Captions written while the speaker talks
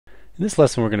In this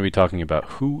lesson, we're going to be talking about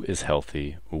who is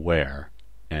healthy, where,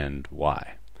 and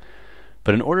why.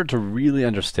 But in order to really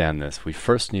understand this, we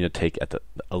first need to take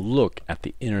a look at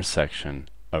the intersection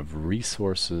of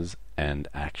resources and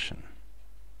action.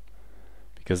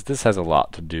 Because this has a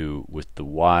lot to do with the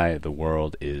why the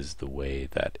world is the way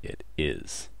that it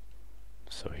is.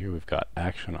 So here we've got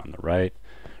action on the right,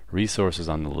 resources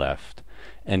on the left,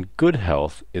 and good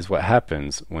health is what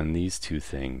happens when these two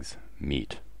things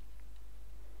meet.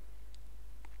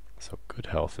 So good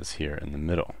health is here in the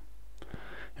middle.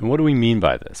 And what do we mean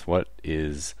by this? What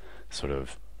does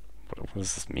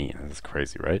this mean? This is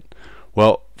crazy, right?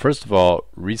 Well, first of all,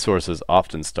 resources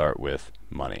often start with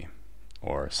money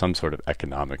or some sort of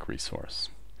economic resource.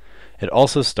 It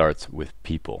also starts with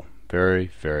people.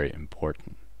 Very, very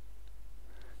important.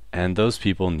 And those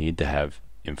people need to have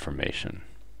information.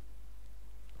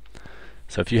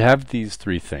 So if you have these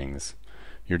three things,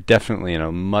 you're definitely in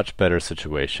a much better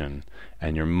situation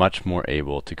and you're much more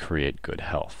able to create good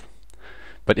health.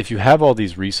 But if you have all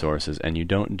these resources and you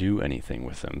don't do anything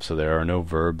with them, so there are no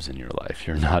verbs in your life,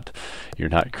 you're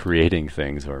not creating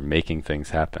things or making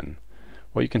things happen.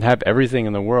 Well, you can have everything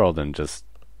in the world and just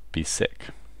be sick,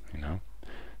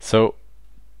 So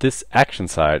this action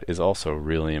side is also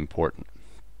really important.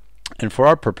 And for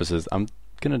our purposes, I'm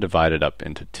going to divide it up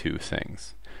into two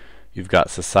things. You've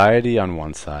got society on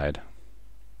one side,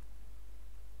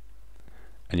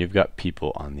 and you've got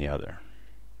people on the other.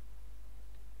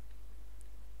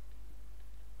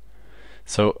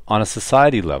 So on a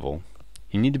society level,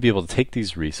 you need to be able to take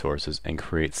these resources and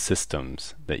create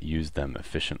systems that use them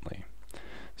efficiently.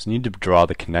 So you need to draw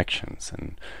the connections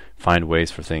and find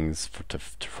ways for things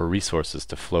for resources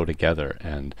to flow together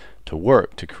and to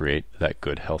work to create that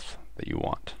good health that you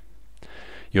want.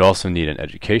 You also need an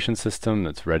education system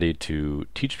that's ready to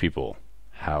teach people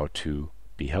how to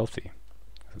be healthy.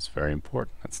 It's very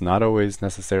important. It's not always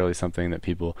necessarily something that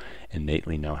people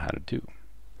innately know how to do.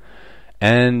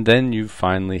 And then you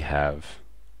finally have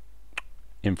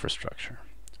infrastructure,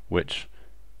 which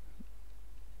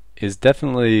is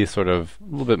definitely sort of a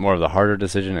little bit more of the harder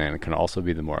decision and it can also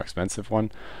be the more expensive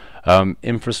one.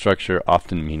 Infrastructure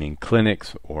often meaning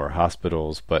clinics or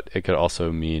hospitals, but it could also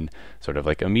mean sort of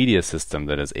like a media system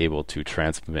that is able to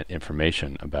transmit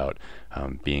information about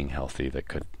being healthy that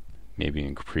could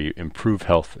maybe improve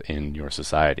health in your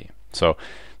society. So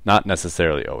not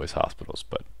necessarily always hospitals,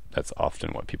 but that's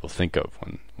often what people think of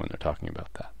when they're talking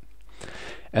about that.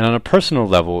 And on a personal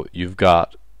level, you've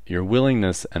got your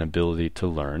willingness and ability to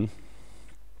learn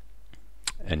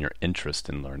and your interest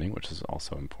in learning, which is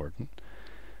also important.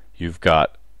 You've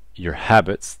got your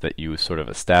habits that you sort of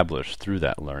establish through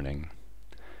that learning.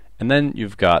 And then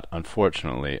you've got,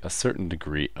 unfortunately, a certain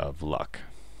degree of luck,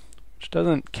 which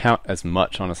doesn't count as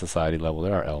much on a society level.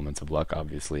 There are elements of luck,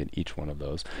 obviously, in each one of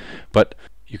those. But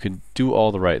you could do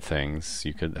all the right things.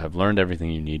 You could have learned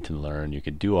everything you need to learn. You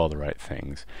could do all the right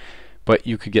things. But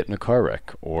you could get in a car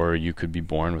wreck, or you could be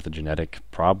born with a genetic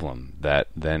problem that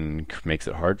then makes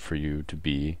it hard for you to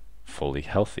be fully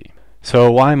healthy.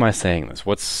 So why am I saying this?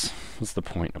 What's the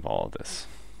point of all of this?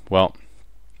 Well,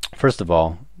 first of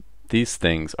all, these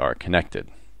things are connected.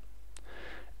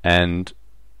 And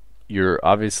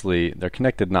they're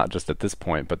connected not just at this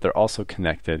point, but they're also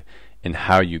connected in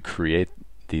how you create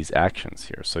these actions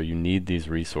here. So you need these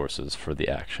resources for the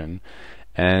action,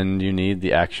 and you need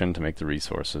the action to make the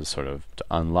resources sort of to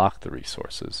unlock the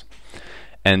resources.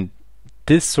 And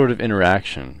this sort of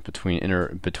interaction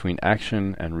between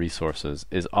action and resources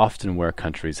is often where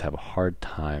countries have a hard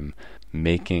time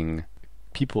making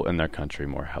people in their country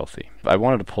more healthy. I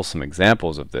wanted to pull some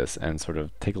examples of this and sort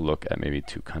of take a look at maybe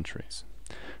two countries.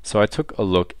 So I took a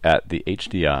look at the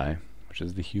HDI, which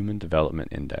is the Human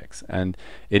Development Index, and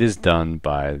it is done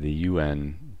by the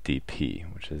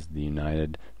UNDP, which is the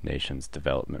United Nations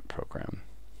Development Program.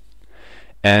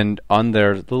 And on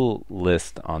their little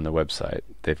list on the website,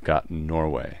 they've got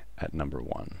Norway at number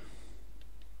 1.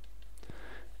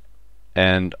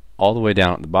 And all the way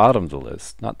down at the bottom of the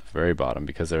list, not the very bottom,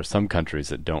 because there are some countries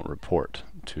that don't report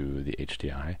to the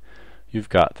HDI, you've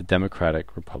got the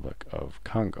Democratic Republic of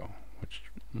Congo, which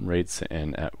rates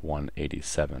in at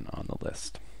 187 on the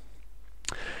list.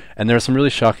 And there are some really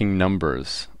shocking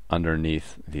numbers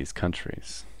underneath these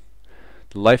countries.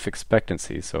 The life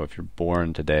expectancy, so if you're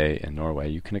born today in Norway,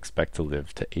 you can expect to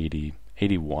live to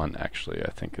 81 actually, I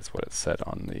think is what it said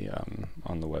on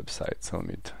the website. So let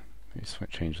me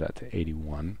change that to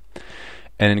 81.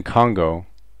 And in Congo,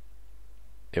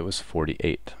 it was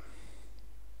 48.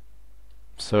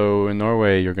 So in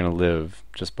Norway, you're going to live,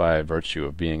 just by virtue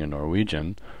of being a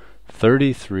Norwegian,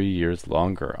 33 years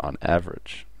longer on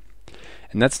average.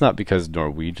 And that's not because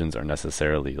Norwegians are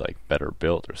necessarily like better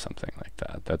built or something like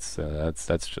that.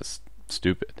 That's just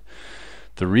stupid.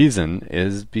 The reason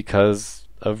is because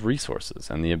of resources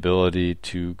and the ability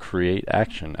to create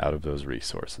action out of those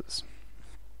resources.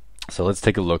 So let's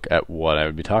take a look at what I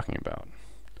would be talking about.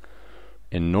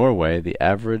 In Norway, the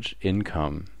average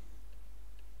income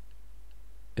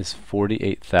is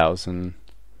 48,000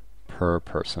 per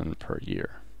person per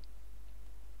year.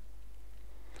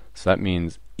 So that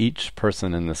means each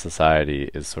person in the society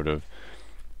is sort of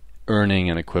earning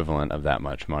an equivalent of that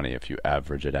much money if you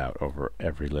average it out over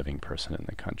every living person in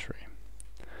the country.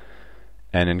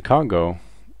 And in Congo,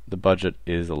 the budget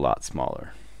is a lot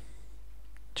smaller.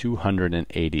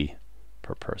 280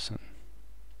 per person.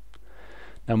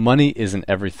 Now, money isn't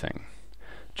everything.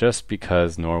 Just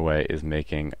because Norway is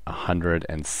making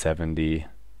 170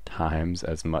 times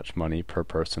as much money per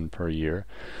person per year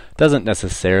doesn't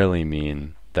necessarily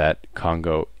mean that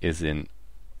Congo is in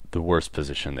the worst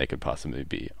position they could possibly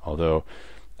be. Although,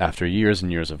 after years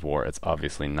and years of war, it's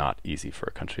obviously not easy for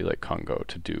a country like Congo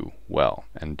to do well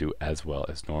and do as well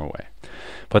as Norway.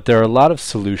 But there are a lot of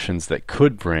solutions that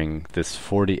could bring this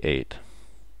 48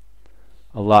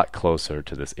 a lot closer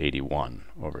to this 81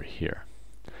 over here.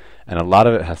 And a lot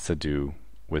of it has to do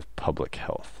with public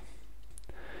health.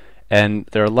 And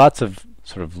there are lots of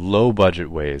sort of low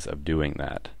budget ways of doing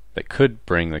that that could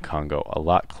bring the Congo a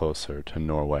lot closer to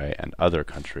Norway and other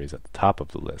countries at the top of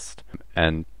the list,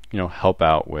 and help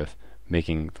out with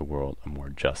making the world a more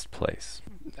just place.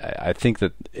 I think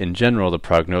that in general the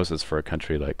prognosis for a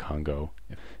country like Congo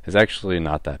is actually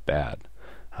not that bad.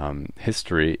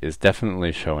 History is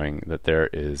definitely showing that there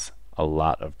is a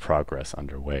lot of progress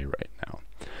underway right now.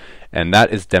 And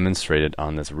that is demonstrated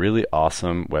on this really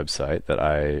awesome website that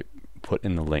I put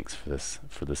in the links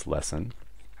for this lesson.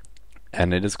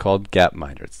 And it is called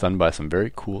Gapminder. It's done by some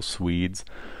very cool Swedes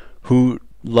who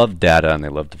love data and they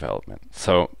love development.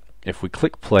 So if we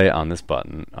click play on this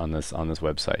button on this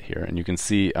website here, and you can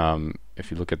see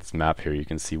if you look at this map here, you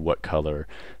can see what color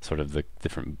sort of the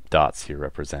different dots here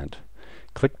represent.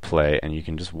 Click play and you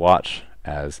can just watch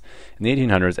as in the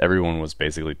 1800s everyone was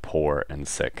basically poor and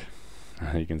sick.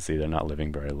 You can see they're not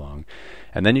living very long.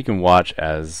 And then you can watch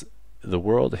as the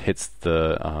world hits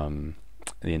the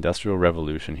Industrial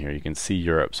Revolution here. You can see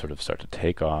Europe sort of start to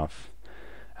take off.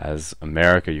 As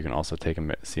America, you can also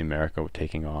see America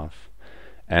taking off.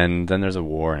 And then there's a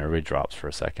war and everybody drops for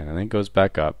a second and then it goes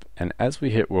back up. And as we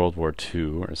hit World War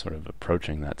II, or sort of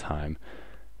approaching that time,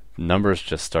 numbers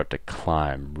just start to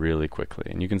climb really quickly.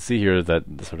 And you can see here that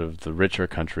sort of the richer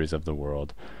countries of the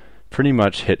world pretty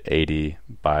much hit 80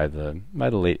 by the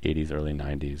late 80s, early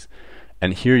 90s.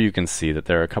 And here you can see that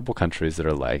there are a couple countries that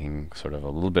are lagging sort of a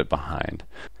little bit behind.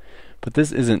 But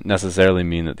this isn't necessarily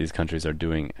mean that these countries are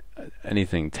doing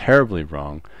anything terribly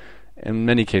wrong. In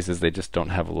many cases, they just don't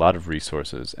have a lot of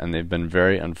resources, and they've been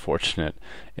very unfortunate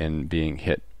in being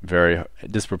hit very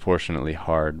disproportionately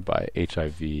hard by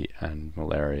HIV and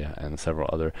malaria and several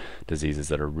other diseases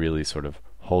that are really sort of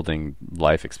holding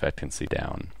life expectancy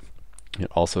down. You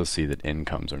also see that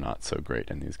incomes are not so great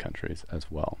in these countries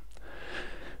as well.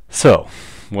 So,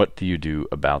 what do you do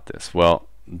about this? Well,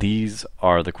 these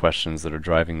are the questions that are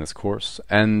driving this course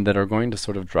and that are going to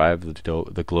sort of drive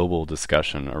the global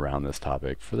discussion around this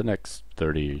topic for the next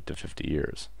 30 to 50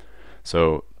 years.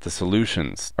 So the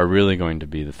solutions are really going to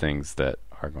be the things that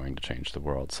are going to change the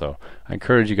world. So I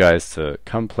encourage you guys to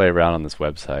come play around on this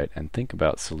website and think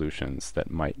about solutions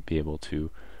that might be able to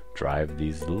drive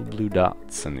these little blue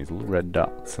dots and these little red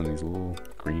dots and these little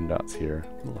green dots here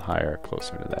a little higher,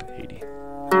 closer to that 80.